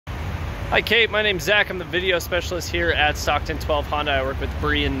Hi Kate, my name's Zach. I'm the video specialist here at Stockton 12 Honda. I work with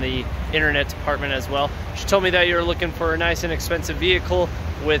Bree in the internet department as well. She told me that you're looking for a nice inexpensive vehicle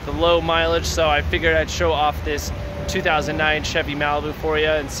with low mileage, so I figured I'd show off this 2009 Chevy Malibu for you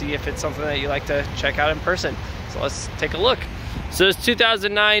and see if it's something that you like to check out in person. So let's take a look. So this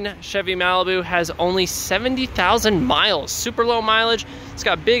 2009 Chevy Malibu has only 70,000 miles, super low mileage. It's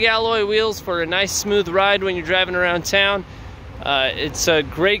got big alloy wheels for a nice smooth ride when you're driving around town. It's a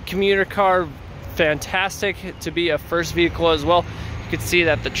great commuter car, fantastic to be a first vehicle as well. You can see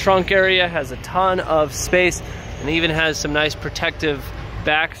that the trunk area has a ton of space and even has some nice protective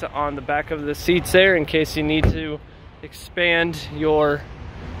backs on the back of the seats there in case you need to expand your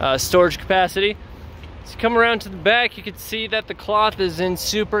storage capacity. So you come around to the back, you can see that the cloth is in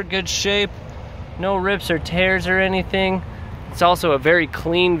super good shape. No rips or tears or anything. It's also a very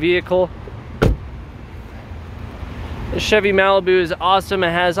clean vehicle. The Chevy Malibu is awesome. It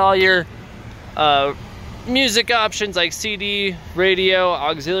has all your music options like CD, radio,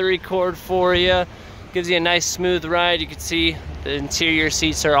 auxiliary cord for you. Gives you a nice smooth ride. You can see the interior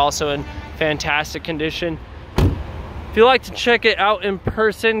seats are also in fantastic condition. If you'd like to check it out in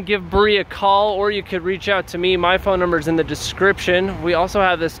person, give Bree a call, or you could reach out to me. My phone number is in the description. We also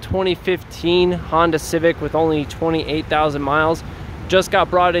have this 2015 Honda Civic with only 28,000 miles. Just got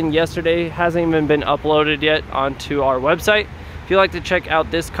brought in yesterday, hasn't even been uploaded yet onto our website. If you'd like to check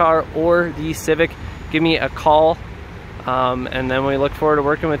out this car or the Civic, give me a call, and then we look forward to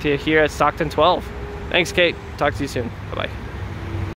working with you here at Stockton 12. Thanks, Kate. Talk to you soon. Bye-bye.